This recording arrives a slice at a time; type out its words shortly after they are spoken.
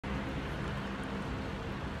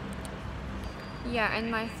Yeah,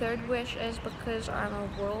 and my third wish is, because I'm a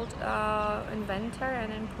world inventor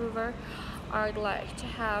and improver, I'd like to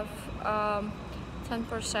have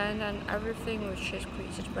 10% on everything which is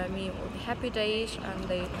created by me, all the happy days and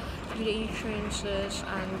the beauty insurances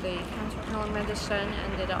and the cancer telemedicine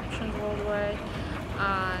and the adoptions worldwide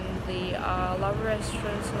and the love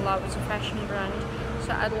restaurants and love is a fashion brand.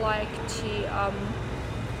 So I'd like to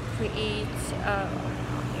create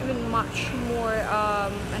even much more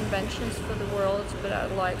inventions for the world, but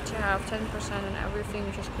I'd like to have 10% on everything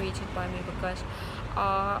which is created by me, because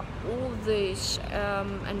all these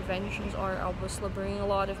inventions are obviously bringing a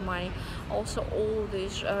lot of money. Also, all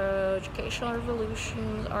these educational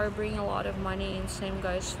revolutions are bringing a lot of money, and same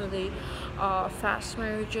goes for the fast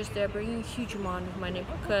marriages. They're bringing a huge amount of money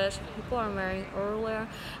because people are marrying earlier.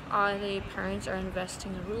 The parents are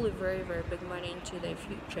investing really very big money into their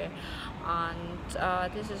future, and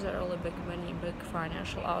this is a really big money, big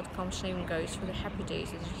financial outcome. Same goes for the happy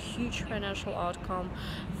days. It's a huge financial outcome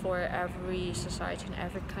for every society in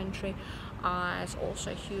every country. It's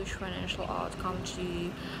also a huge financial outcome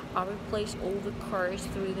to replace all the cars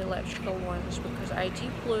through the electrical ones, because I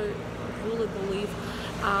deeply really believe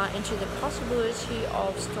into the possibility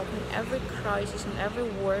of stopping every crisis and every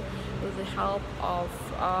war with the help of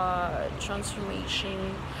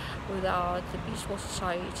transformation without the peaceful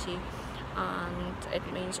society. And it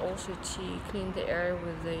means also to clean the air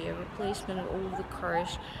with the replacement of all the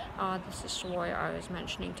cars. This is why I was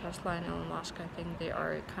mentioning Tesla and Elon Musk. I think they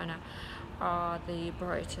are kind of the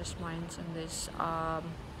brightest minds in this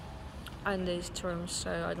on these terms,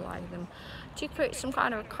 so I'd like them to create some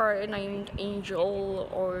kind of a car named Angel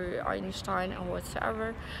or Einstein or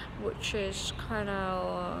whatever, which is kind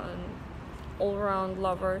of all-around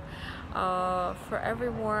lover for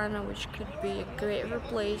everyone, which could be a great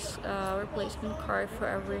replacement car for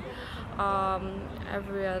every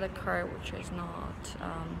other car which is not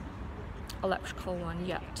electrical one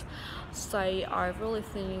yet. So I really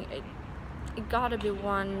think it gotta be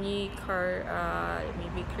one new car,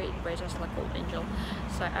 maybe created by Tesla called Angel,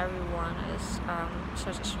 so everyone is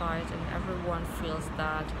satisfied and everyone feels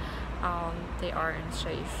that they are in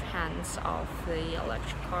safe hands of the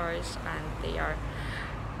electric cars, and they are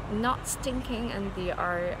not stinking, and they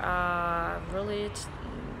are really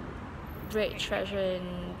great treasure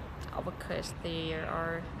in, because they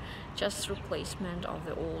are just replacement of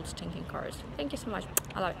the old stinking cars. Thank you so much.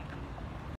 I love it.